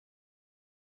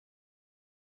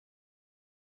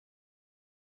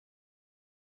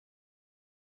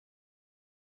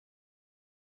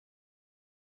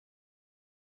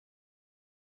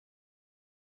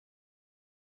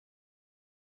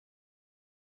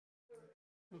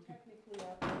Okay.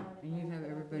 And you have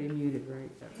everybody muted,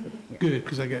 right? That's it. Yeah. Good,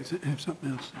 because I have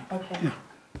something else. Okay.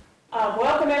 Yeah.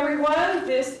 Welcome, everyone.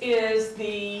 This is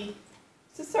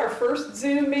our first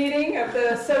Zoom meeting of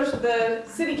the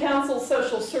City Council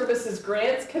Social Services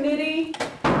Grants Committee.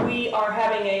 We are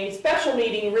having a special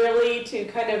meeting, really, to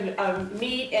kind of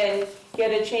meet and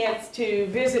get a chance to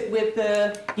visit with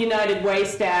the United Way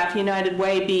staff, United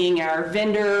Way being our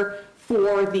vendor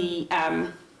for the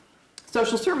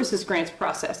social services grants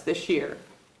process this year.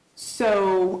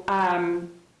 So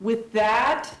with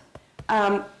that,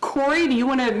 Corey, do you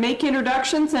want to make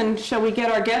introductions and shall we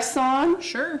get our guests on?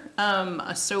 Sure.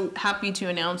 So happy to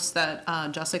announce that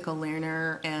Jessica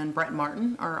Lerner and Brett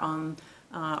Martin are on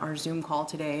our Zoom call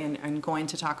today and going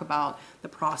to talk about the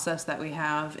process that we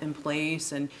have in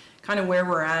place and kind of where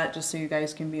we're at, just so you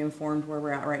guys can be informed where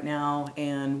we're at right now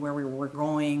and where we're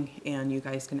going, and you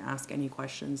guys can ask any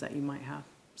questions that you might have.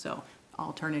 So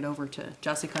I'll turn it over to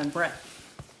Jessica and Brett.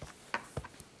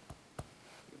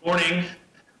 Good morning.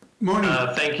 Morning.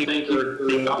 Thank you for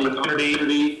the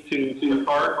opportunity to be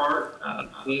part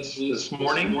this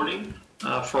morning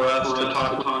for us to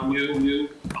talk to you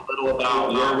a little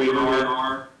about where we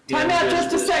are. Time out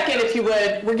just a second, if you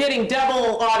would. We're getting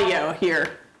double audio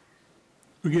here.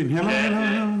 We're getting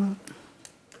hello.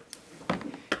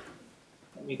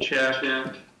 Let me check.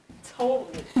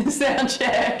 Totally. Sound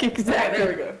check, exactly.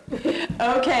 There we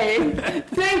go. Okay.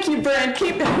 Thank you, Brent.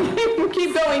 Keep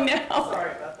going now.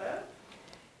 Sorry about that.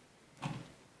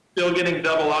 Still getting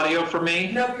double audio for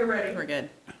me? Nope, you're ready. We're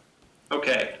good.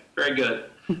 Okay, very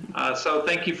good. So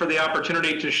thank you for the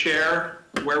opportunity to share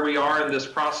where we are in this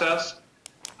process.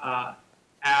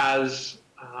 As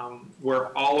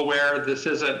we're all aware, this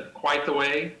isn't quite the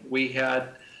way we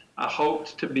had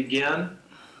hoped to begin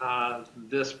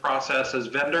this process as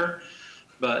vendor,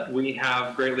 but we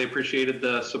have greatly appreciated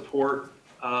the support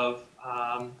of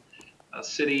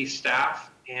city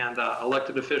staff and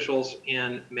elected officials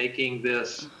in making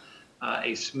this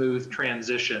a smooth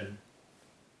transition.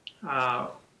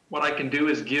 What I can do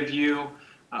is give you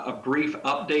a brief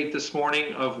update this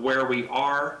morning of where we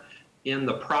are in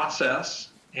the process,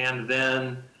 and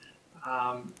then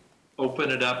open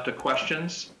it up to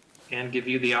questions and give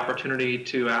you the opportunity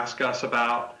to ask us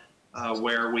about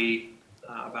where we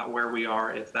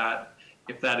are, if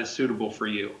that is suitable for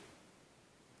you.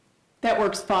 That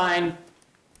works fine.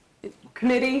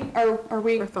 Committee, are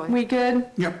we good?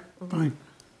 Yep, fine.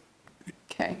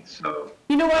 Okay. So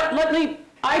You know what,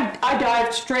 I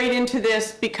dived straight into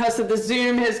this because of the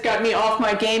Zoom has got me off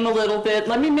my game a little bit.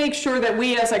 Let me make sure that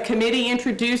we as a committee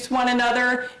introduce one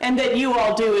another and that you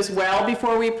all do as well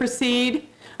before we proceed.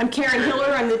 I'm Karen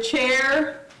Hiller, I'm the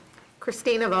chair.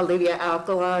 Christina Valdivia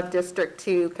Alcala, District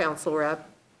 2 Council Rep.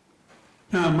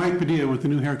 Mike Padilla with the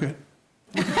new haircut.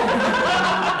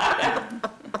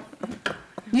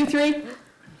 You three?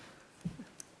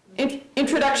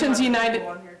 Introductions United.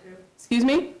 Excuse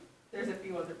me? There's a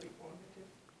few other people on here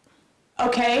too.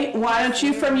 Okay, why don't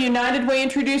you from United Way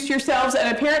introduce yourselves?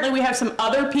 And apparently we have some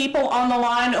other people on the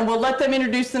line, and we'll let them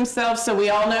introduce themselves so we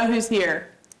all know who's here.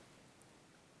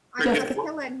 I'm Jessica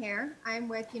Lynn here. I'm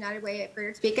with United Way at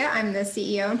Greater Topeka. I'm the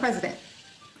CEO and president.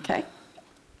 Okay.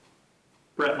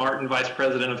 Brett Martin, Vice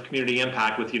President of Community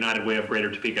Impact with United Way of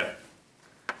Greater Topeka.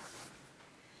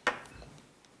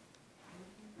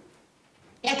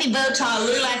 Kathy Votaw,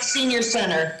 LULAC Senior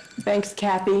Center. Thanks,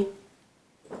 Kathy.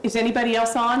 Is anybody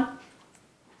else on?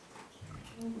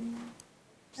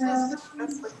 That's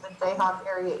with the Jayhawk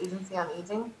Area Agency on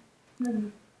Aging.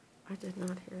 I did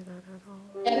not hear that at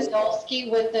all. Dennis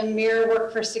Dolsky with the Mirror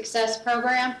Work for Success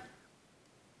program.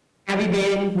 Abby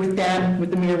Baden with them,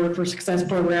 with the Mirror Work for Success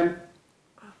program.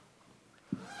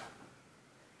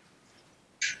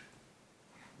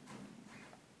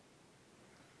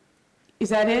 Is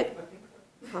that it?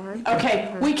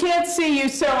 Okay, we can't see you,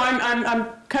 so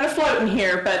I'm kind of floating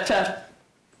here, but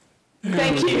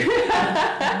thank you.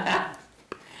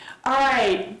 All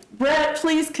right, Brett,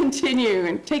 please continue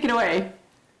and take it away.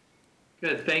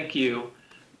 Good, thank you.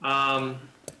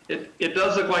 It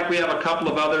does look like we have a couple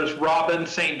of others. Robin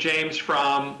St. James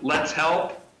from Let's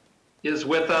Help is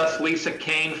with us. Lisa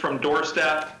Kane from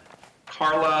Doorstep.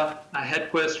 Carla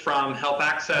Hedquist from Health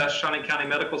Access, Shawnee County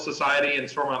Medical Society, and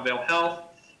Stormont Vale Health.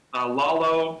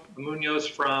 Lalo Munoz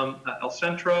from El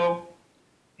Centro,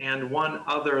 and one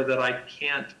other that I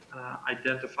can't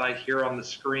identify here on the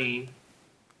screen.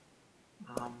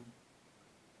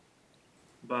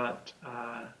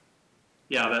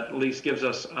 Yeah, that at least gives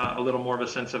us a little more of a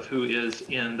sense of who is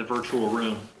in the virtual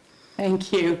room.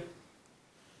 Thank you.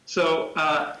 So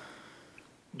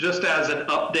just as an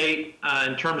update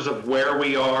in terms of where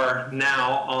we are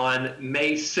now, on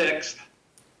May 6th,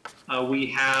 we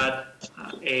had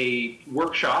a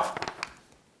workshop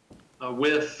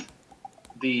with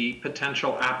the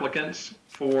potential applicants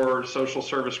for social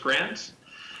service grants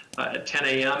at 10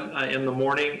 a.m. In the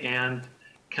morning, and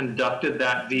conducted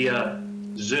that via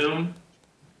Zoom.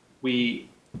 We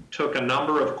took a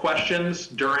number of questions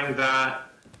during that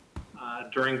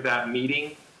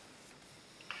meeting.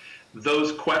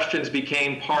 Those questions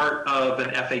became part of an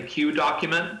FAQ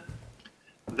document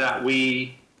that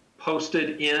we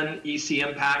posted in EC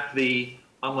Impact, the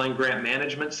online grant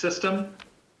management system,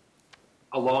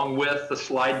 along with the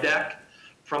slide deck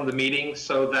from the meeting,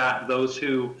 so that those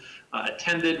who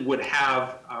attended would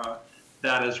have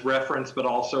that as reference, but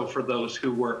also for those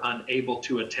who were unable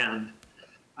to attend.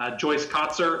 Joyce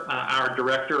Kotzer, our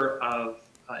Director of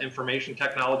Information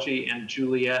Technology, and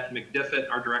Juliet McDiffit,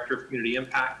 our Director of Community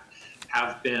Impact,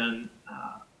 have been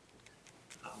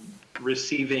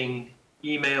receiving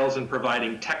emails and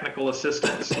providing technical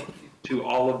assistance to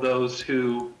all of those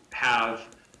who have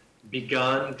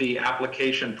begun the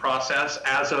application process.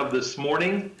 As of this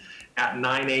morning at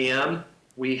 9 a.m.,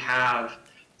 we have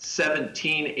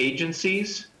 17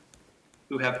 agencies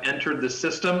who have entered the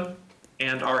system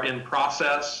and are in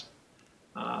process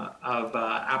of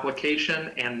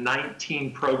application, and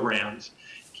 19 programs,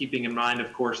 keeping in mind,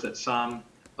 of course, that some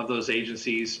of those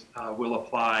agencies will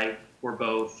apply for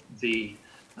both the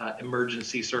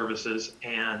emergency services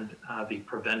and the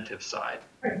preventive side.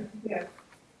 Yeah.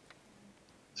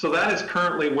 So that is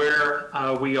currently where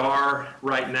we are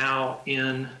right now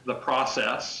in the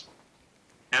process.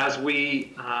 As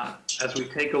we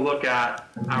take a look at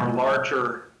our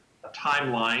larger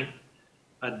timeline,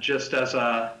 just as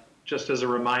a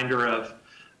reminder of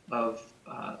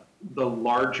the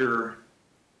larger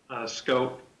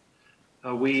scope,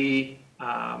 we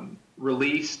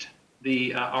released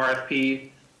the RFP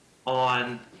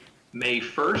on May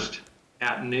 1st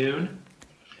at noon.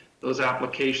 Those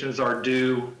applications are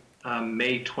due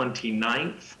May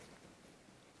 29th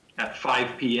at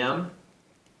 5 p.m.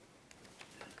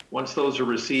 Once those are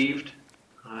received,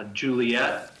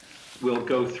 Juliet will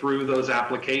go through those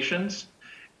applications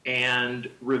and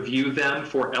review them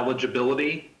for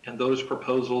eligibility, and those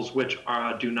proposals which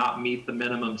do not meet the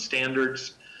minimum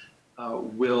standards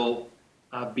will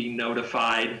be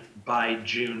notified by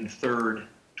June 3rd,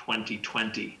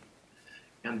 2020.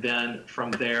 And then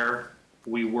from there,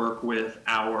 we work with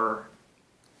our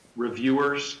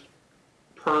reviewers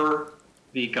per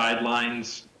the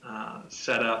guidelines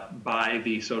set up by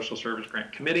the Social Service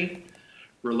Grant Committee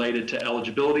related to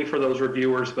eligibility for those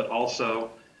reviewers, but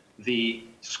also the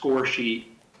score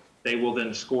sheet. They will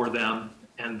then score them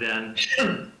and then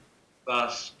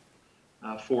us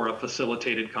for a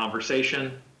facilitated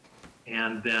conversation,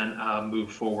 and then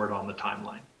move forward on the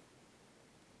timeline.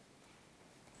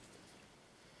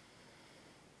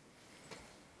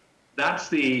 That's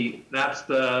the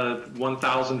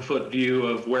 1,000-foot view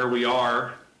of where we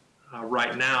are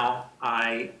right now.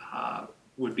 I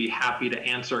would be happy to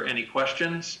answer any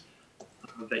questions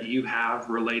that you have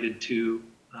related to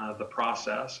the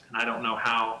process. And I don't know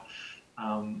how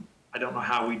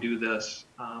we do this,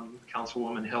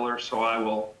 Councilwoman Hiller. So I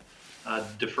will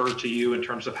defer to you in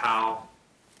terms of how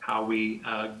we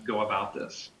go about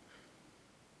this.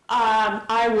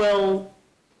 I will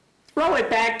throw it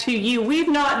back to you. We've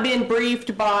not been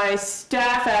briefed by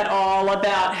staff at all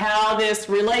about how this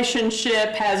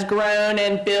relationship has grown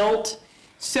and built.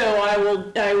 So I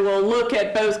will look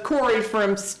at both Corey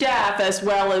from staff as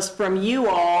well as from you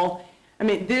all. I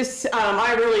mean, this,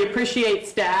 I really appreciate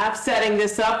staff setting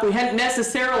this up. We hadn't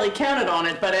necessarily counted on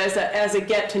it, but as a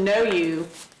get to know you.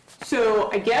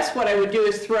 So I guess what I would do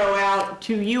is throw out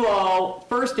to you all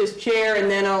first as chair,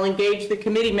 and then I'll engage the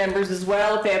committee members as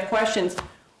well if they have questions.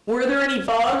 Were there any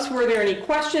bugs? Were there any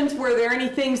questions? Were there any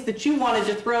things that you wanted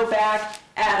to throw back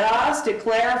at us to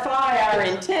clarify our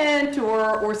intent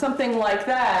or something like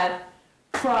that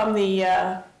from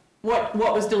the what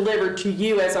was delivered to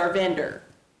you as our vendor?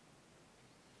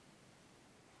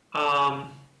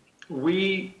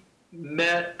 We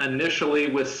met initially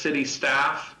with city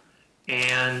staff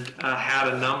and had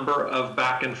a number of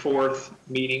back and forth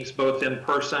meetings, both in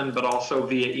person but also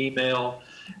via email,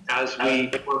 as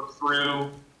we worked through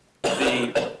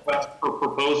the request for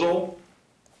proposal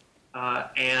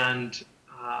and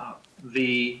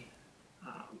the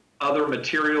other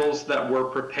materials that were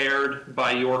prepared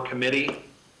by your committee,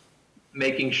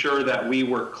 making sure that we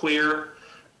were clear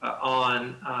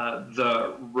on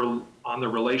the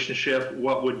relationship,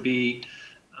 what would be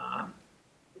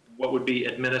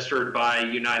administered by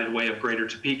United Way of Greater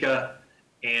Topeka,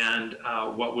 and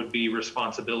what would be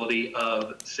responsibility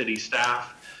of city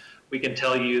staff. we can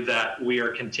tell you that we are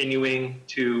continuing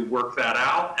to work that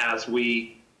out as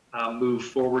we move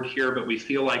forward here, but we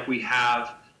feel like we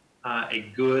have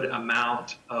a good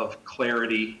amount of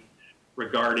clarity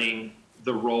regarding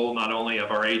the role not only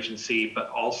of our agency, but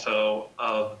also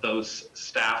of those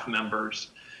staff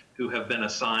members who have been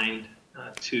assigned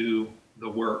to the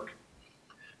work.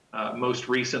 Most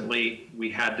recently, we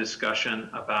had discussion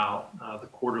about the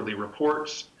quarterly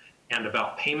reports and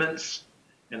about payments,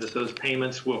 and that those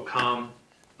payments will come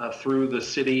through the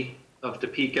city of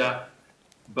Topeka,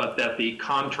 but that the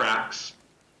contracts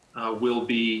will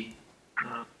be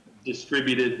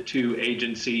distributed to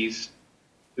agencies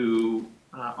who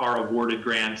are awarded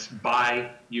grants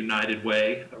by United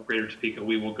Way of Greater Topeka.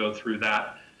 We will go through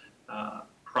that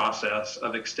process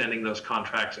of extending those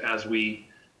contracts as we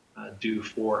do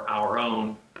for our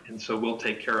own. And so we'll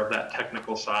take care of that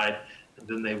technical side, and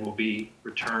then they will be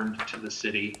returned to the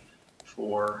city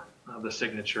for the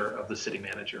signature of the city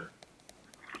manager.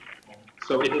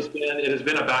 So it has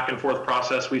been a back and forth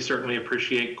process. We certainly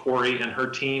appreciate Corey and her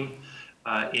team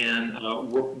in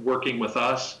working with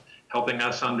us, helping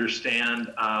us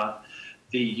understand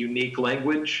the unique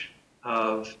language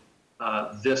of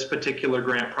this particular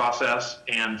grant process,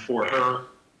 and for her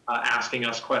asking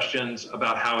us questions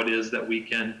about how it is that we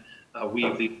can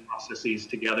weave these processes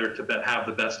together to have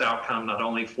the best outcome, not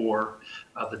only for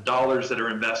the dollars that are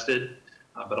invested,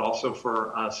 but also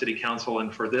for City Council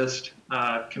and for this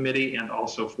committee, and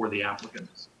also for the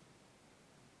applicants.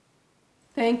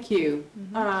 Thank you.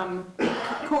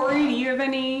 Corey, do you have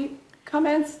any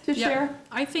comments to share?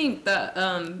 I think that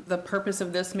the purpose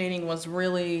of this meeting was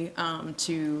really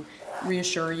to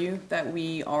reassure you that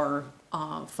we are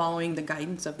following the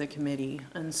guidance of the committee.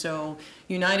 And so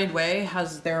United Way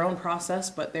has their own process,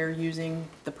 but they're using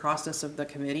the process of the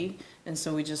committee. And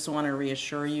so we just want to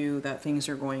reassure you that things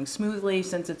are going smoothly.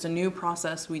 Since it's a new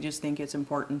process, we just think it's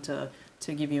important to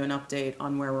give you an update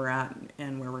on where we're at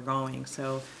and where we're going.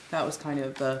 So that was kind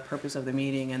of the purpose of the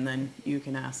meeting, and then you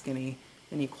can ask any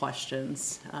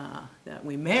questions that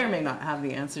we may or may not have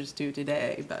the answers to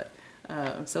today. But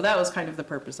so that was kind of the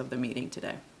purpose of the meeting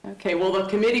today. Okay, well, the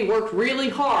committee worked really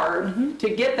hard to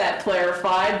get that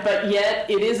clarified, but yet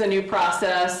it is a new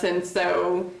process, and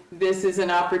so this is an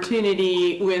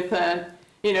opportunity with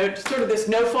sort of this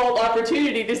no-fault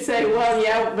opportunity to say, well,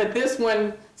 yeah, but this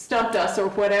one stumped us or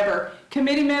whatever.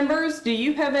 Committee members, do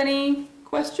you have any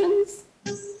questions?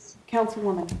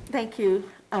 Councilwoman. Thank you,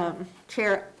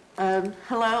 Chair.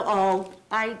 Hello, all.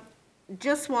 I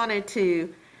just wanted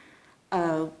to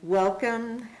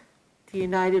welcome the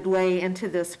United Way into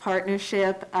this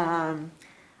partnership.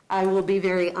 I will be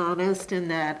very honest in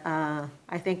that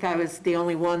I think I was the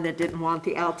only one that didn't want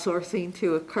the outsourcing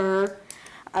to occur.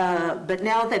 But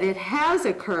now that it has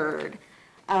occurred,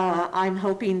 I'm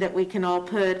hoping that we can all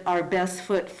put our best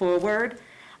foot forward.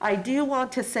 I do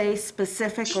want to say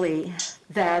specifically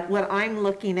that what I'm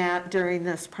looking at during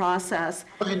this process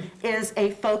is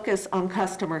a focus on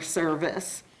customer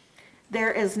service.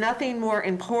 There is nothing more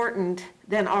important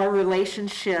than our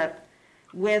relationship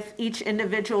with each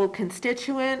individual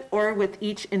constituent or with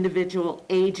each individual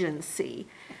agency.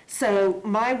 So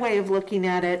my way of looking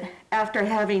at it, after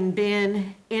having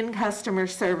been in customer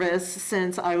service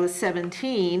since I was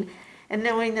 17, and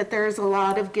knowing that there's a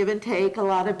lot of give and take, a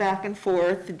lot of back and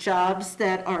forth, jobs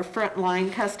that are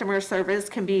frontline customer service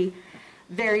can be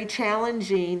very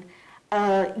challenging,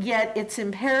 yet it's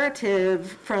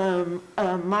imperative from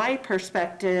my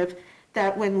perspective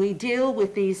that when we deal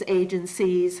with these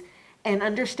agencies and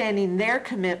understanding their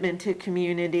commitment to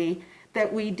community,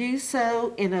 that we do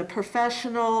so in a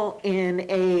professional, in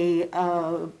a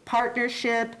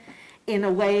partnership, in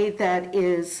a way that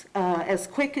is as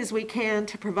quick as we can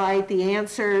to provide the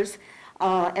answers,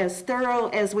 as thorough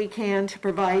as we can to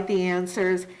provide the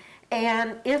answers.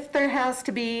 And if there has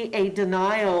to be a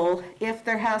denial, if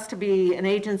there has to be an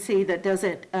agency that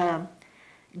doesn't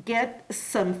get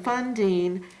some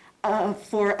funding,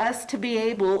 for us to be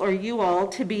able, or you all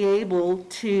to be able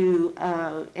to,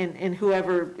 and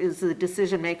whoever is the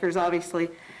decision makers, obviously,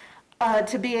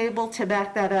 to be able to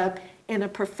back that up in a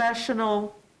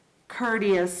professional,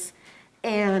 courteous,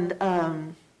 and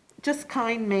just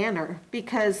kind manner,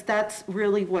 because that's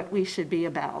really what we should be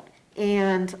about.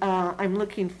 And I'm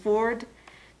looking forward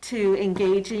to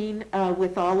engaging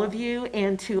with all of you,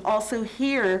 and to also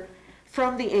hear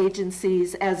from the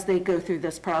agencies as they go through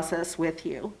this process with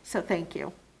you. So thank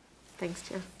you. Thanks,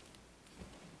 Chair.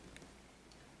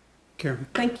 Karen?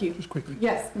 Thank you. Just quickly.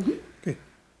 Yes. Okay.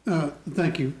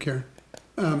 Thank you, Karen.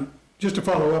 Just to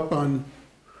follow up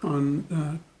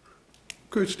on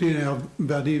Christina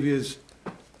Valdivia's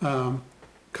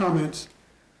comments,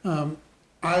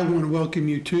 I want to welcome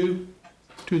you to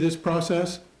this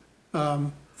process.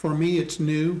 For me, it's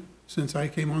new since I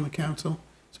came on the council.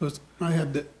 So I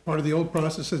had part of the old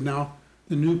process is now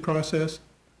the new process.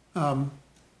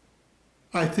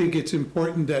 I think it's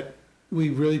important that we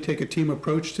really take a team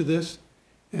approach to this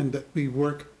and that we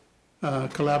work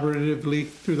collaboratively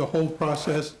through the whole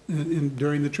process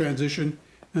during the transition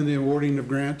and the awarding of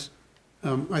grants.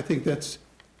 I think that's,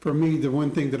 for me, the one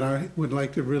thing that I would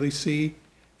like to really see.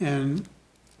 And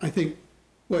I think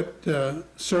what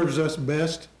serves us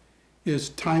best is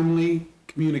timely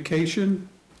communication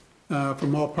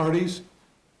from all parties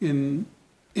in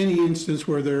any instance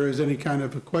where there is any kind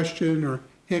of a question or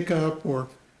hiccup or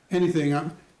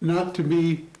anything. Not to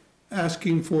be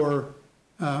asking for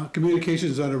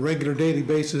communications on a regular daily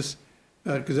basis,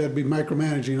 because that'd be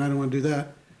micromanaging. I don't want to do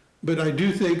that. But I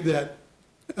do think that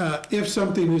if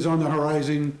something is on the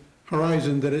horizon,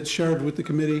 that it's shared with the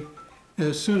committee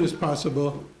as soon as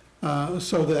possible,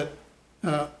 so that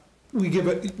we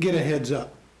get a heads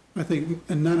up. I think,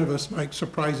 and none of us like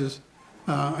surprises.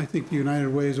 I think the United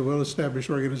Way is a well-established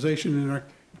organization in our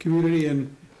community,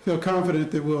 and feel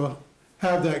confident that we'll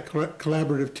have that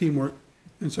collaborative teamwork.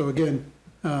 And so again,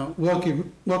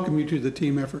 welcome you to the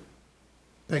team effort.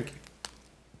 Thank you.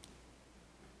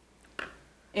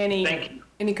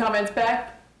 Any comments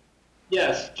back?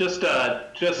 Yes, just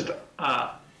a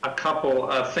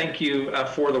couple. Thank you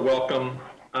for the welcome,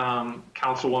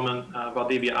 Councilwoman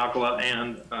Valdivia Avila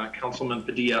and Councilman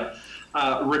Padilla.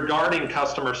 Regarding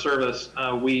customer service,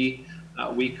 we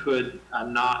could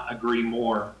not agree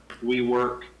more. We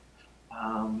work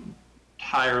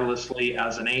tirelessly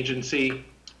as an agency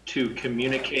to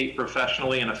communicate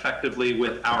professionally and effectively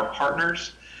with our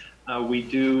partners. We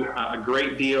do a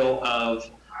great deal of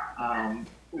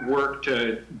work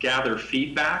to gather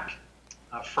feedback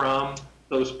from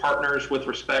those partners with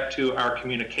respect to our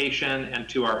communication and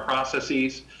to our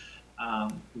processes.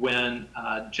 When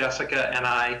Jessica and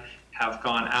I have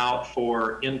gone out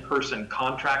for in-person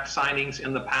contract signings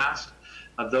in the past,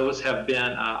 those have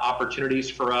been opportunities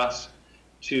for us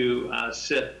to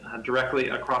sit directly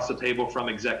across the table from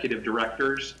executive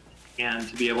directors and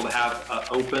to be able to have an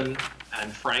open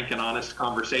and frank and honest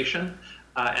conversation.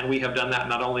 And we have done that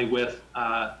not only with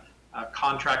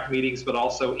contract meetings, but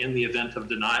also in the event of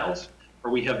denials,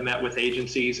 where we have met with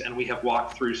agencies and we have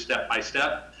walked through step by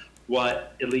step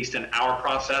what, at least in our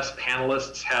process,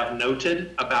 panelists have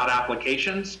noted about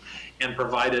applications and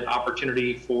provided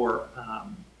opportunity for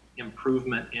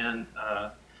improvement in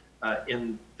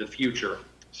the future.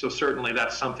 So certainly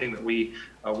that's something that we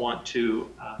want to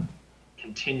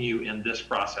continue in this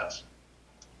process.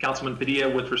 Councilman Padilla,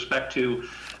 with respect to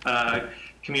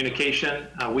communication,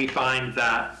 we find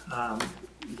that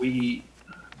we,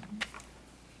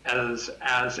 as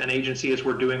an agency, as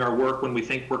we're doing our work, when we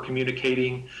think we're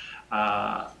communicating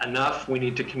enough, we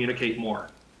need to communicate more.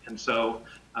 And so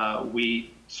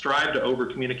we strive to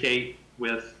over-communicate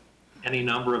with any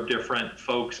number of different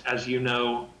folks. As you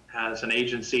know, as an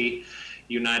agency,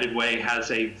 United Way has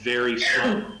a very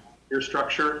strong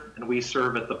structure, and we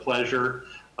serve at the pleasure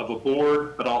of a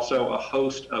board, but also a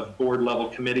host of board-level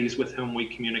committees with whom we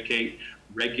communicate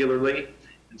regularly.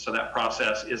 And so that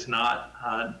process is not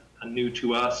new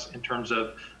to us in terms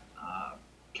of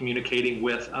communicating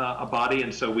with a body.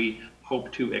 And so we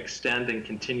hope to extend and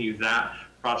continue that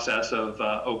process of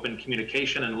open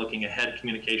communication and looking ahead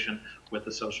communication with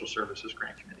the Social Services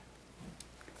Grant Committee.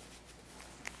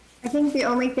 I think the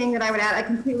only thing that I would add, I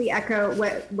completely echo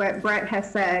what Brett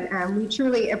has said. We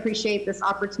truly appreciate this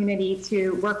opportunity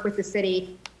to work with the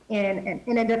city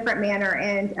in a different manner,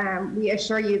 and we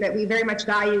assure you that we very much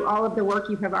value all of the work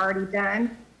you have already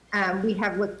done. We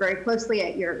have looked very closely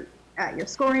at your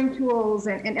scoring tools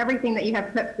and everything that you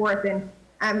have put forth, and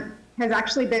has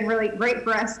actually been really great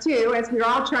for us too, as we're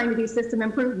all trying to do system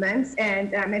improvements,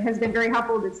 and it has been very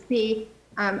helpful to see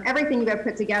everything you have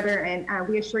put together, and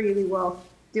we assure you we will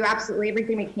do absolutely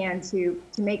everything we can to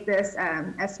make this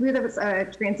as smooth of a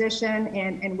transition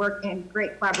and work in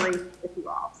great collaboration with you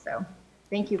all. So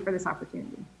thank you for this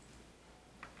opportunity.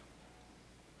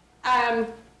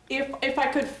 If I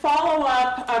could follow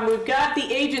up, we've got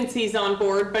the agencies on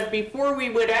board, but before we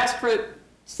would ask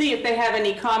see if they have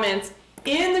any comments,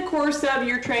 in the course of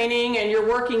your training and you're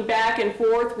working back and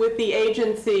forth with the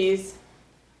agencies,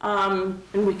 and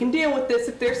we can deal with this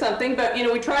if there's something, but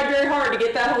we tried very hard to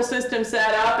get that whole system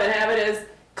set up and have it as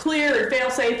clear and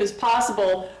fail-safe as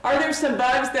possible. Are there some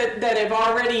bugs that have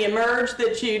already emerged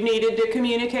that you needed to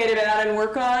communicate about and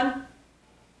work on?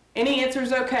 Any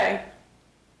answers okay?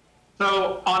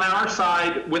 So on our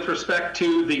side, with respect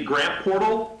to the grant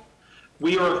portal,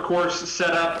 we are of course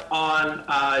set up on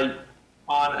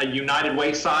on a United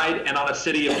Way side and on a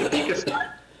City of Topeka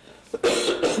side.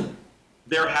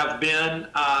 There have been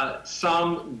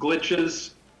some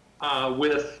glitches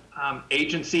with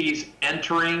agencies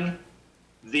entering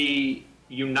the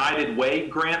United Way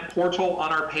grant portal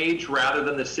on our page rather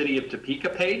than the City of Topeka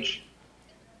page.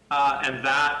 And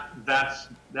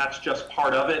that's just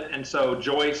part of it. And so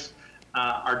Joyce,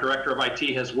 our Director of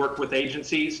IT, has worked with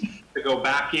agencies to go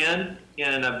back in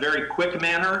a very quick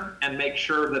manner and make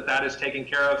sure that that is taken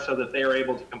care of so that they are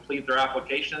able to complete their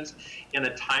applications in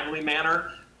a timely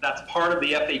manner. That's part of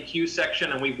the FAQ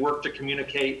section, and we've worked to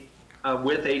communicate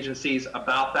with agencies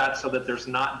about that so that there's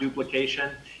not duplication.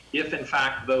 If in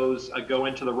fact those go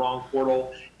into the wrong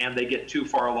portal and they get too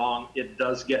far along, it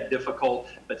does get difficult,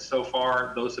 but so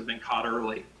far those have been caught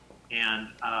early. And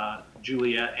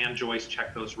Juliet and Joyce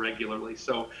check those regularly.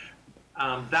 So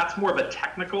that's more of a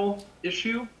technical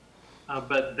issue,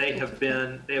 but they have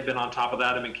been on top of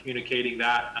that and been communicating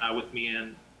that with me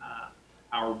in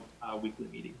our weekly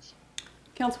meetings.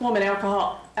 Councilwoman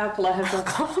Alcala has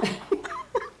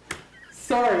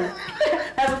sorry,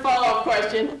 has a follow-up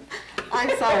question.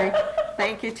 I'm sorry.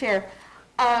 Thank you, Chair.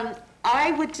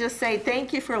 I would just say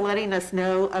thank you for letting us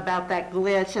know about that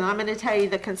glitch, and I'm going to tell you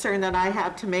the concern that I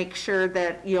have to make sure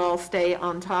that you all stay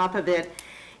on top of it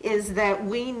is that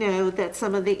we know that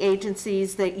some of the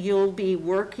agencies that you'll be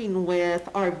working with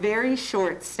are very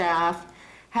short-staffed,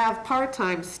 have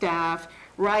part-time staff,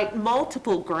 write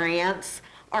multiple grants,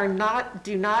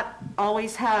 do not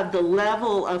always have the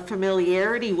level of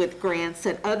familiarity with grants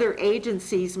that other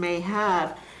agencies may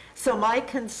have. So my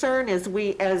concern is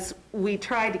as we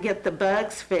try to get the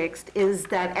bugs fixed is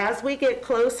that as we get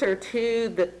closer to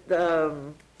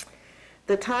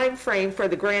the time frame for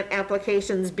the grant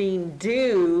applications being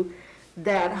due,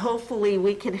 that hopefully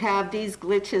we can have these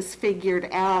glitches figured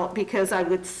out, because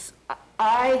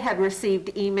I had received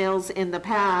emails in the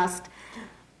past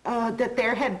that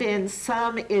there had been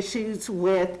some issues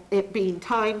with it being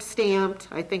time-stamped.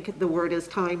 I think the word is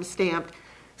time-stamped,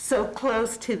 so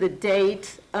close to the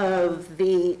date of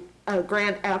the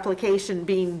grant application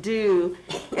being due.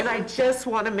 And I just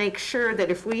want to make sure that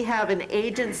if we have an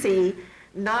agency,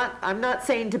 I'm not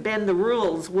saying to bend the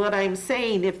rules, what I'm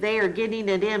saying, if they are getting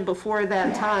it in before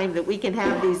that time, that we can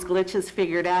have these glitches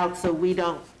figured out so we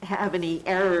don't have any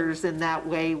errors in that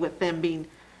way with them being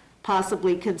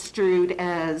possibly construed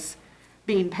as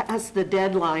being past the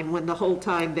deadline when the whole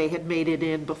time they had made it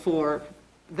in before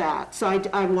that. So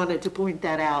I wanted to point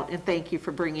that out, and thank you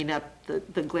for bringing up the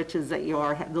glitches that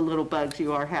the little bugs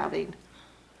you are having.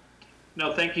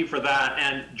 No, thank you for that.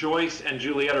 And Joyce and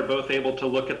Juliet are both able to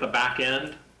look at the back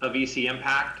end of EC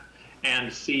Impact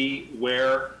and see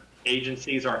where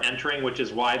agencies are entering, which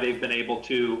is why they've been able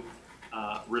to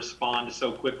respond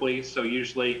so quickly. So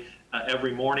usually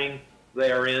every morning,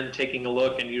 they are in taking a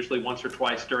look, and usually once or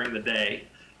twice during the day.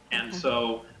 And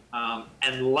so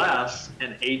unless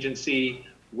an agency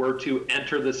were to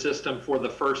enter the system for the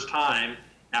first time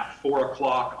at 4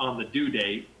 o'clock on the due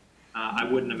date, I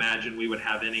wouldn't imagine we would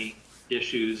have any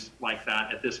issues like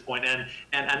that at this point. And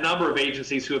a number of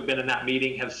agencies who have been in that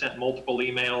meeting have sent multiple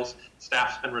emails.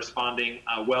 Staff's been responding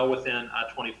well within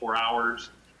 24 hours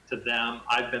to them.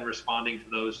 I've been responding to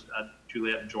those.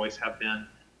 Juliet and Joyce have been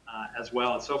as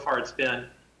well. And so far it's been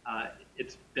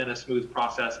a smooth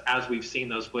process as we've seen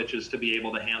those glitches to be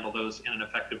able to handle those in an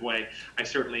effective way. I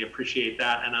certainly appreciate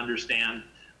that and understand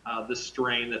the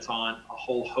strain that's on a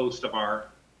whole host of our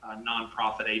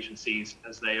nonprofit agencies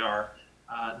as they are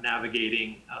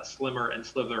navigating slimmer and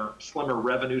slimmer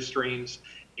revenue streams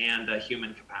and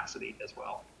human capacity as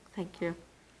well. Thank you.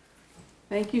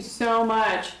 Thank you so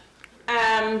much.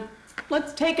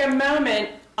 Let's take a moment.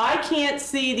 I can't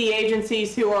see the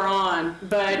agencies who are on,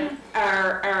 but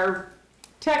our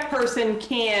tech person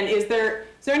can. Is there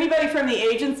anybody from the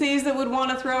agencies that would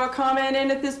want to throw a comment in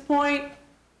at this point?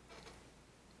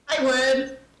 I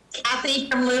would. Kathy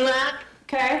from LULAC.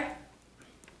 Okay.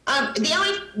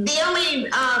 The only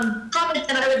comment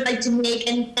that I would like to make,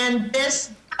 and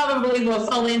this probably will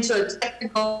fall into a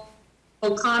technical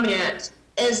comment,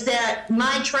 is that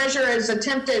my treasurer has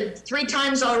attempted 3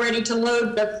 times already to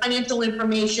load the financial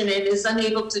information and is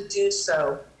unable to do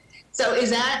so. So is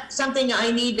that something I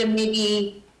need to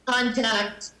maybe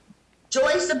contact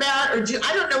Joyce about, or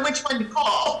I don't know which one to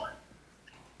call?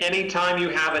 Anytime you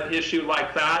have an issue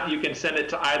like that, you can send it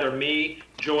to either me,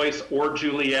 Joyce, or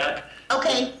Juliet.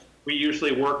 Okay. We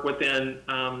usually work within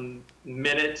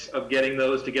minutes of getting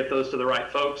those to get those to the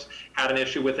right folks. Had an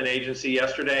issue with an agency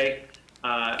yesterday.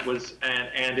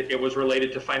 And it was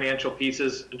related to financial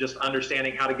pieces and just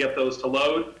understanding how to get those to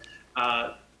load.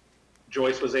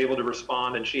 Joyce was able to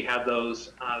respond, and she had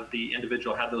those, the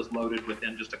individual had those loaded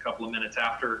within just a couple of minutes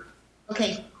after.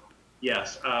 Okay,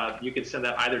 Yes, you can send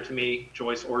that either to me,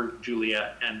 Joyce, or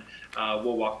Juliet, and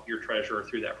we'll walk your treasurer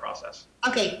through that process.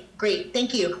 okay, great,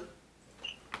 thank you.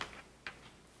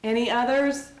 Any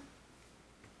others?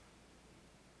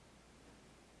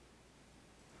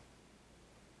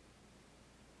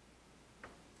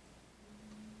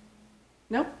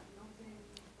 Nope.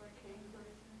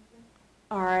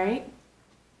 All right.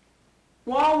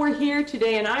 While we're here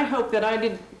today, and I hope that I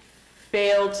didn't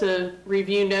fail to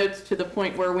review notes to the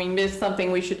point where we missed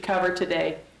something we should cover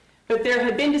today, but there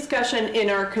had been discussion in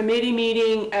our committee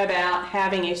meeting about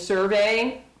having a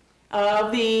survey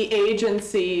of the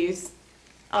agencies,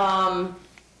 and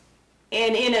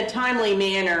in a timely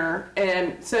manner.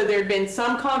 And so there'd been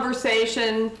some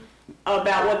conversation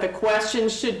about what the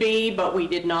questions should be, but we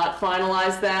did not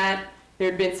finalize that.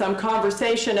 There'd been some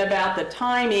conversation about the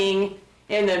timing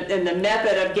and the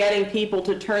method of getting people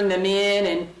to turn them in.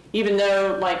 And even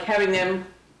though like having them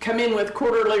come in with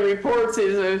quarterly reports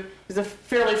is a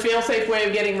fairly fail-safe way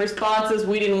of getting responses,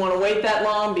 we didn't want to wait that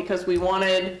long because we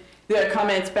wanted the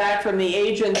comments back from the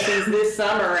agencies this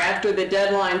summer after the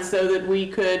deadline so that we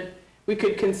could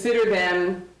consider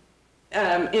them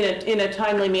in a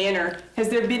timely manner. Has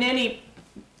there been any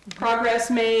progress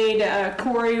made,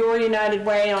 Corey or United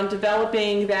Way, on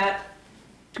developing that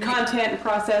content and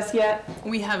process yet?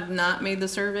 We have not made the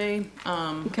survey.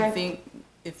 Okay. I think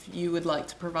if you would like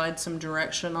to provide some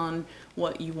direction on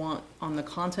what you want on the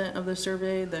content of the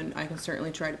survey, then I can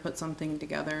certainly try to put something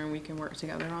together and we can work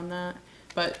together on that.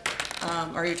 But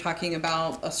are you talking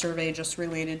about a survey just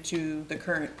related to the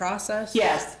current process?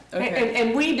 Yes. Okay.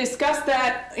 And we discussed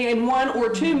that in one or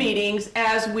two meetings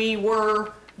as we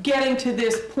were getting to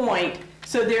this point.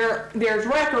 So there's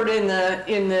record in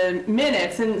the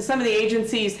minutes, and some of the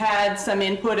agencies had some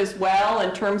input as well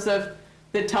in terms of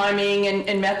the timing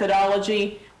and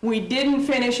methodology. We didn't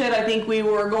finish it. I think we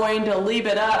were going to leave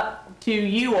it up to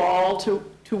you all to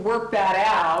work that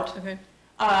out. Okay.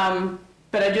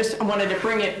 But I just wanted to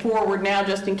bring it forward now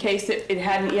just in case it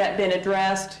hadn't yet been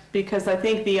addressed, because I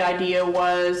think the idea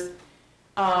was,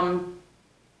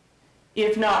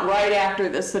 if not right after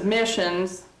the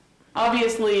submissions,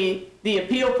 obviously the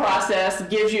appeal process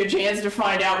gives you a chance to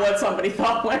find out what somebody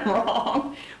thought went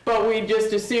wrong, but we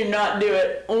just assume not do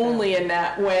it only in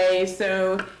that way.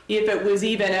 So if it was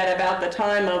even at about the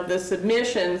time of the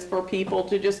submissions for people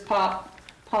to just pop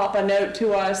a note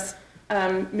to us,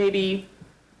 maybe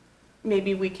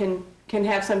we can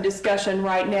have some discussion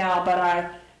right now, but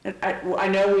I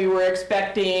know we were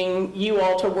expecting you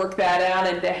all to work that out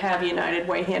and to have United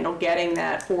Way handle getting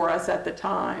that for us at the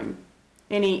time.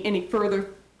 Any further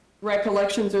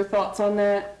recollections or thoughts on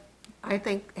that? I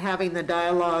think having the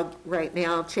dialogue right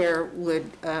now, Chair, would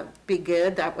be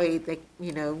good. That way,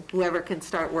 whoever can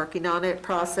start working on it,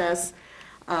 process,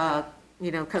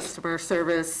 customer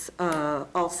service,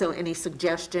 also any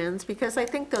suggestions, because I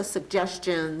think those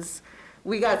suggestions,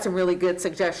 we got some really good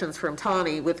suggestions from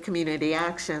Tawny with community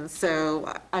action.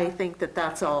 So I think that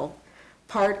that's all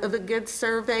part of a good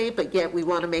survey, but yet we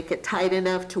want to make it tight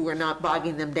enough to we're not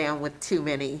bogging them down with too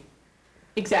many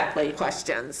Exactly.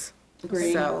 questions.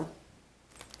 Agreed. So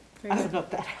I don't know if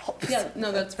that helps. Yeah,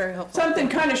 no, that's very helpful. Something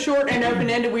kind of short and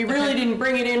open-ended. We really didn't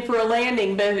bring it in for a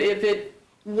landing, but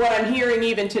what I'm hearing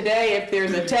even today, if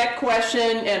there's a tech question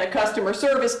and a customer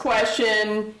service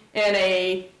question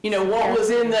and what was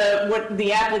in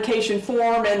the application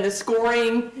form and the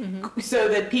scoring, so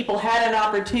that people had an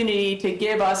opportunity to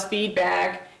give us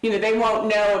feedback. They won't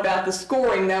know about the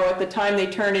scoring though at the time they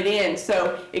turn it in.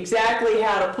 So exactly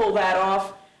how to pull that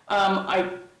off. I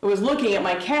was looking at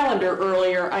my calendar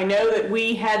earlier. I know that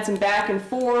we had some back and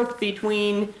forth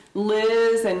between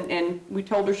Liz, and we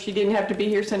told her she didn't have to be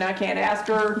here, so now I can't ask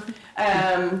her,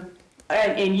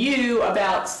 and you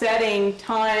about setting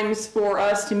times for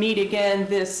us to meet again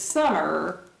this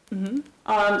summer.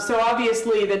 So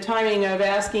obviously the timing of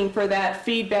asking for that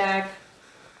feedback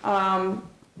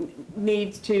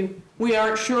we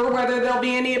aren't sure whether there'll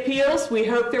be any appeals. We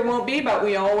hope there won't be, but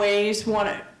we always want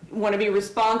to be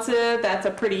responsive. That's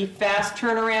a pretty fast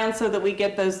turnaround so that we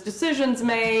get those decisions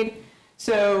made.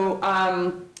 So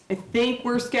I think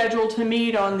we're scheduled to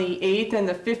meet on the 8th and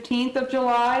the 15th of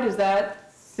July. Does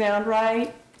that sound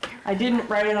right? I didn't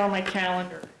write it on my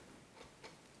calendar.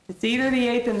 It's either the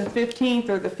 8th and the 15th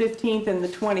or the 15th and the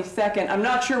 22nd. I'm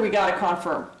not sure we got a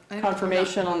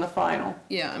confirmation on the final.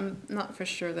 Yeah, I'm not for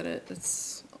sure that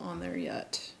it's on there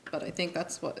yet, but I think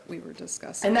that's what we were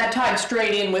discussing. And that tied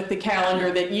straight in with the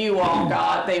calendar that you all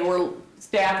got. They were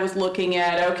staff was looking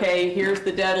at, okay, here's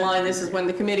the deadline, this is when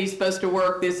the committee's supposed to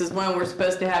work, this is when we're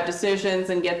supposed to have decisions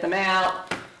and get them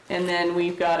out. And then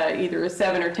we've got either a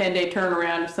 7 or 10 day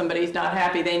turnaround. If somebody's not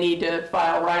happy, they need to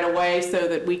file right away so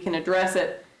that we can address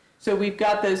it. So we've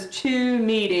got those 2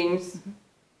 meetings.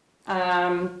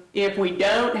 If we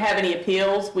don't have any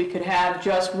appeals, we could have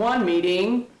just 1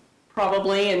 meeting,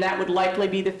 probably, and that would likely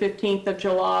be the 15th of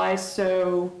July.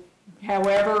 So,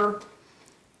 however,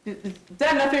 is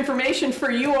that enough information for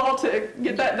you all to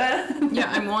get that done? Yeah,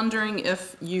 I'm wondering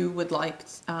if you would like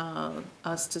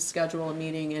us to schedule a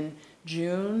meeting in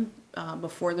June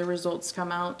before the results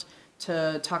come out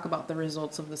to talk about the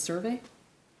results of the survey?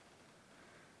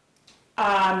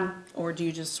 Or do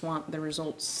you just want the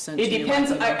results sent to you? It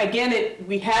depends, again,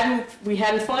 we hadn't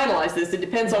finalized this. It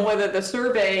depends on whether the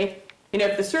survey,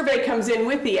 if the survey comes in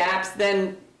with the apps,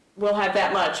 then we'll have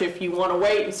that much. If you want to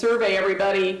wait and survey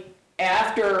everybody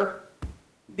after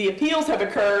the appeals have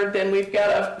occurred, then we've got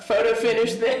a photo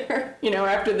finish there,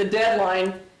 after the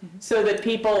deadline, so that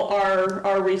people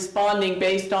are responding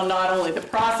based on not only the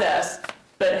process,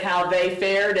 but how they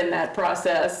fared in that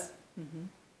process.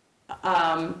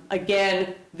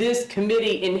 Again, this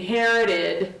committee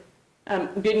inherited,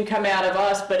 didn't come out of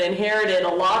us, but inherited a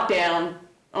lockdown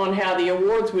on how the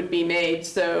awards would be made,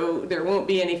 so there won't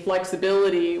be any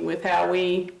flexibility with how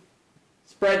we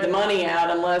spread the money out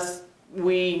unless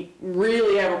we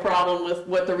really have a problem with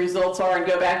what the results are and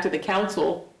go back to the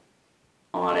council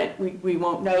on it. We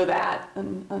won't know that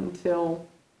until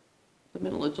the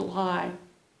middle of July.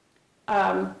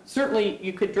 Certainly,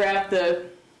 you could draft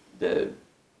the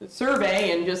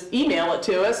survey and just email it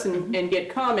to us and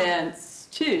get comments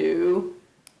too.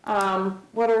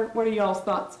 What are y'all's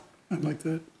thoughts? I'd like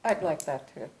that. I'd like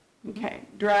that too. Okay,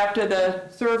 draft of the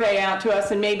survey out to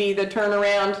us and maybe the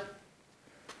turnaround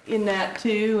in that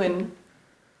too. And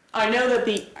I know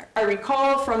that I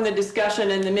recall from the discussion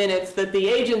in the minutes that the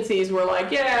agencies were like,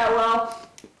 yeah, well,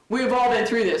 we've all been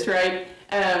through this, right?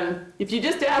 If you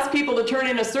just ask people to turn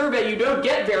in a survey, you don't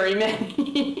get very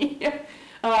many.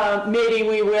 Maybe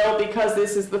we will because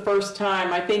this is the first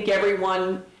time. I think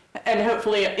everyone, and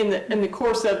hopefully in the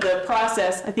course of the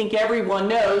process, I think everyone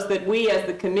knows that we as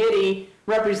the committee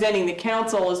representing the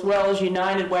council as well as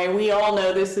United Way, we all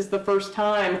know this is the first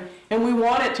time and we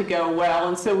want it to go well.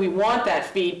 And so we want that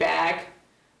feedback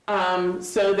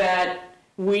so that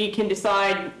we can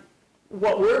decide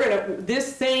what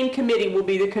this same committee will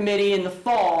be the committee in the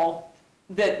fall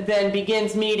that then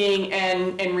begins meeting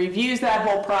and reviews that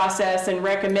whole process and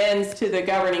recommends to the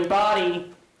governing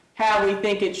body how we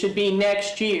think it should be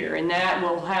next year. And that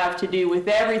will have to do with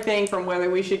everything from whether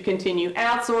we should continue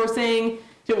outsourcing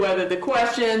to whether the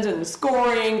questions and the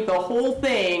scoring, the whole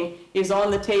thing is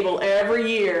on the table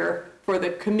every year for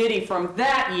the committee from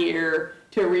that year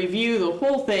to review the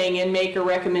whole thing and make a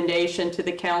recommendation to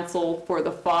the council for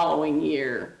the following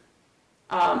year.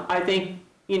 I think,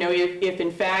 if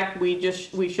in fact we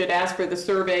should ask for the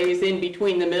surveys in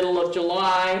between the middle of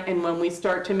July and when we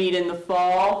start to meet in the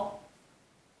fall,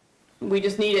 we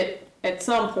just need it at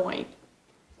some point.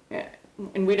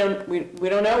 And we don't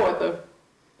know what the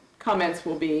comments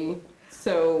will be.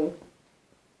 So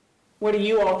what do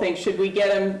you all think? Should we get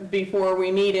them before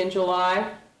we meet in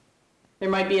July? There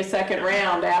might be a second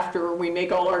round after we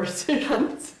make all our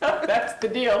decisions. So that's the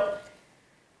deal.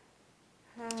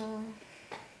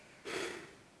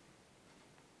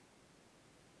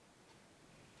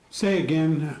 Say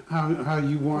again how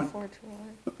you want,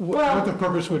 what the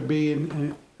purpose would be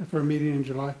for a meeting in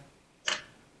July.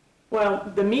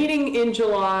 Well, the meeting in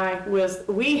July was,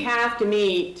 we have to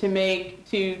meet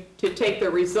to take the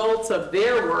results of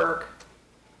their work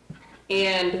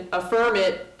and affirm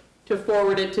it to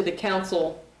forward it to the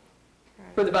council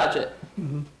for the budget.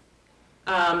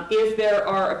 If there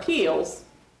are appeals,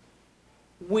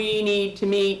 we need to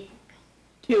meet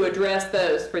to address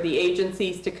those for the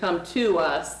agencies to come to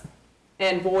us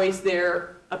and voice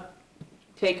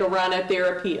take a run at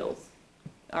their appeals.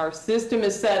 Our system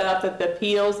is set up that the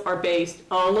appeals are based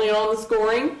only on the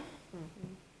scoring,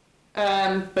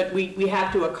 but we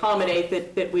have to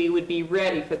accommodate that we would be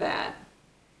ready for that.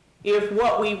 If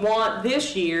what we want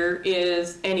this year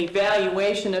is an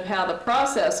evaluation of how the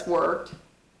process worked, I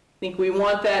think we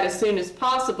want that as soon as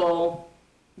possible,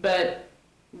 but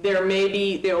there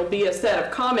will be a set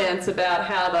of comments about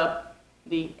how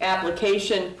the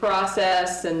application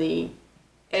process and the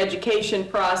education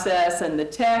process and the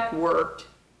tech worked.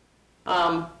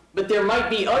 But there might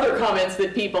be other comments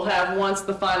that people have once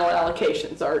the final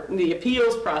allocations the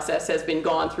appeals process has been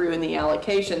gone through and the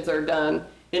allocations are done,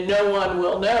 and no one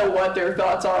will know what their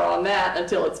thoughts are on that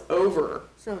until it's over.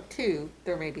 So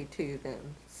there may be two then.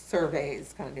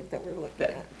 surveys kind of that we're looking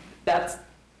at. That's,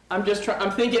 I'm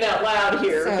thinking out loud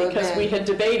here, So because we then- had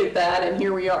debated that, and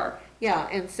here we are. Yeah,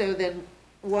 and so then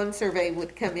one survey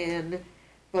would come in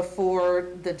before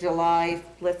the July,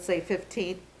 let's say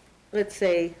 15th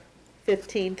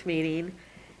meeting,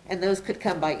 and those could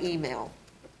come by email,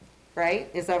 right?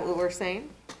 Is that what we're saying?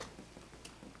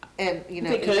 And,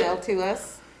 They could. email to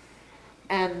us.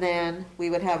 And then we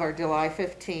would have our July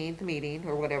 15th meeting,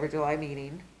 or whatever July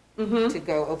meeting, to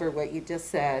go over what you just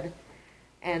said.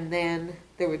 And then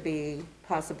there would be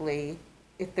possibly,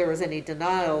 if there was any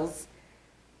denials,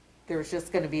 there's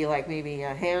just gonna be like maybe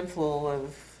a handful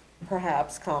of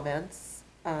perhaps comments.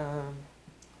 And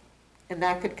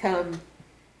that could come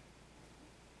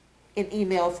in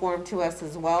email form to us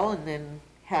as well, and then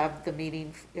have the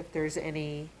meeting if there's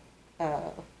any,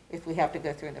 if we have to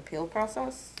go through an appeal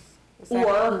process. Is that-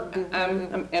 Or,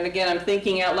 and again, I'm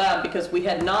thinking out loud because we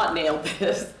had not nailed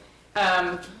this.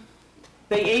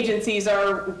 The agencies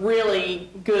are really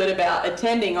good about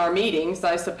attending our meetings.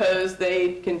 I suppose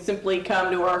they can simply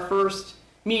come to our first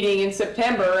meeting in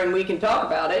September and we can talk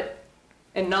about it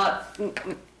and not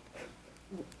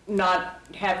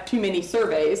have too many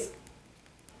surveys.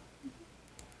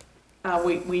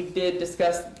 We did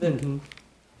discuss that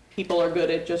people are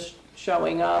good at just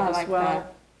showing up I as like well.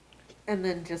 that. And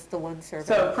then just the one survey.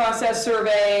 So process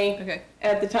survey Okay.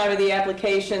 at the time of the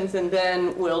applications, and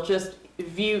then we'll just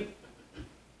meet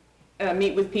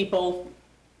with people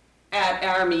at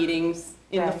our meetings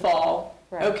in the Right. fall.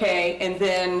 Right. Okay, and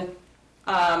then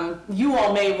you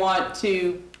all may want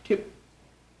to,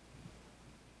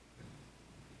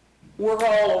 we're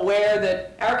all aware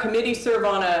that our committees serve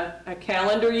on a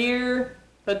calendar year,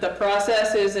 but the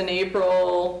process is in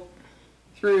April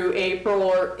through April,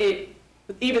 or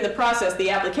even the process, the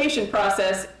application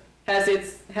process has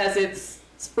its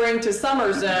spring to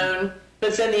summer zone,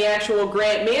 but then the actual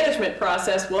grant management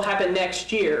process will happen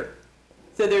next year.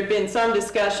 So there'd been some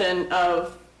discussion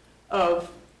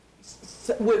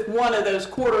with one of those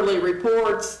quarterly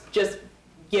reports, just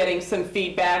getting some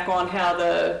feedback on how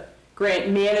the grant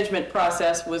management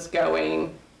process was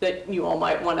going that you all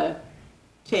might want to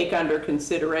take under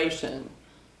consideration.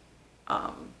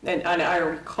 And I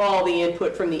recall the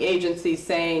input from the agencies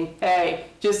saying, hey,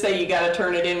 just say you got to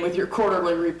turn it in with your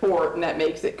quarterly report, and that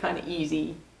makes it kind of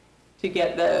easy to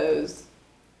get those.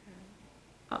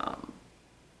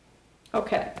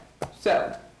 Okay,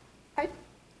 so,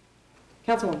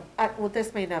 Councilwoman, Well,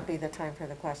 this may not be the time for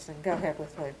the question. Go ahead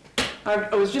with what.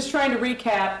 I was just trying to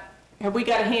recap. Have we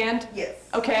got a hand? Yes.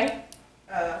 Okay.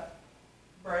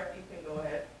 Brett, you can go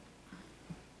ahead.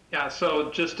 Yeah, so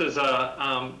just as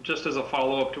a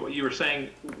follow-up to what you were saying,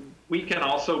 we can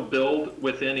also build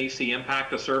within EC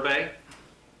Impact a survey.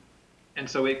 And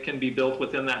so it can be built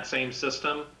within that same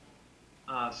system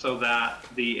so that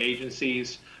the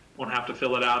agencies won't have to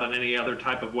fill it out in any other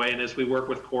type of way. And as we work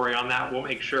with Corey on that, we'll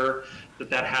make sure that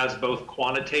that has both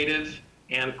quantitative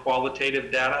and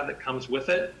qualitative data that comes with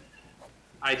it.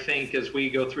 I think as we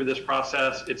go through this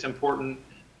process, it's important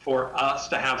for us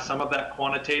to have some of that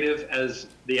quantitative, as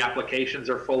the applications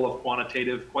are full of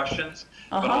quantitative questions,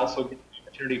 but also get the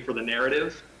opportunity for the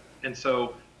narrative. And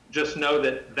so just know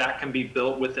that that can be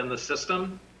built within the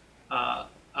system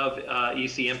of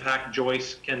EC Impact.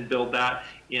 Joyce can build that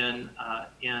in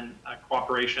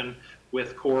cooperation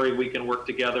with Corey. We can work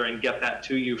together and get that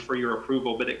to you for your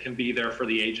approval, but it can be there for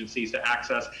the agencies to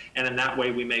access. And in that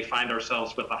way, we may find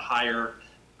ourselves with a higher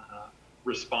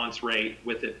response rate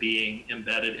with it being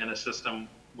embedded in a system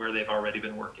where they've already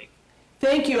been working.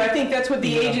 Thank you. I think that's what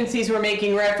the agencies were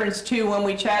making reference to when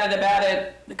we chatted about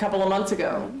it a couple of months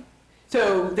ago.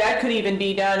 So that could even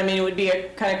be done. I mean, it would be a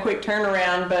kind of quick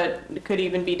turnaround, but it could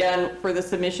even be done for the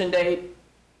submission date,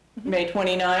 May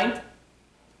 29th.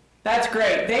 That's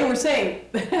great. They were saying,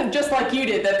 just like you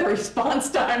did, that the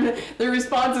response time, the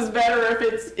response is better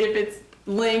if it's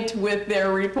linked with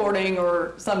their reporting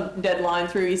or some deadline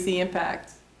through EC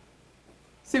Impact.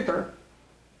 Super.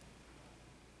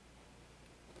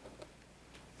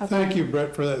 Thank you,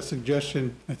 Brett, for that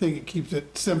suggestion. I think it keeps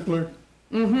it simpler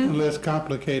and less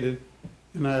complicated,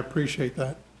 and I appreciate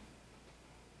that.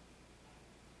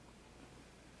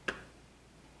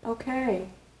 Okay.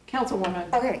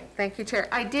 Councilwoman. Okay, thank you, Chair.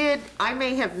 I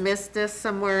may have missed this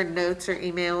somewhere in notes or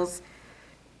emails.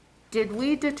 Did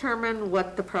we determine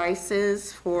what the price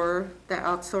is for the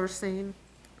outsourcing?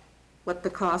 What the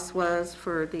cost was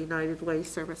for the United Way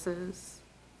services?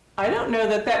 I don't know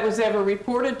that that was ever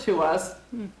reported to us.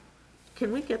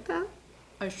 Can we get that?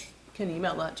 I can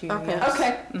email that to you. Okay. yes.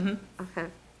 Okay. Okay.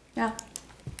 Yeah.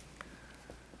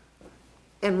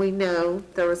 And we know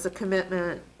there was a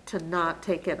commitment to not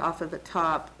take it off of the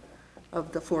top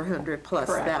of the 400 plus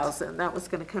Correct. thousand. That was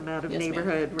gonna come out of Yes, ma'am.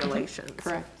 neighborhood relations.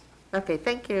 Correct. Okay,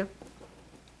 thank you.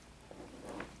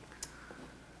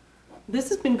 This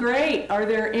has been great. Are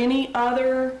there any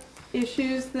other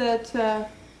issues that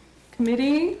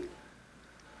committee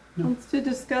wants to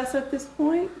discuss at this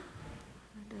point?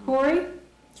 Corey,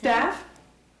 staff,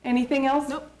 anything else?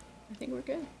 Nope, I think we're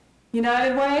good.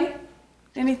 United Way,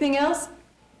 anything else?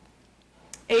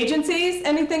 Agencies,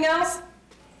 anything else?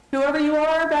 Whoever you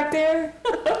are back there?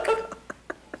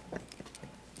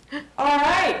 All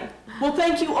right. Well,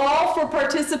 thank you all for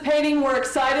participating. We're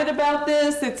excited about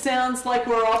this. It sounds like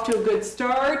we're off to a good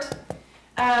start.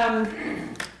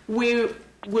 We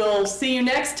will see you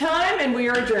next time, and we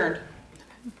are adjourned.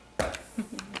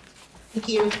 Thank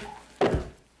you.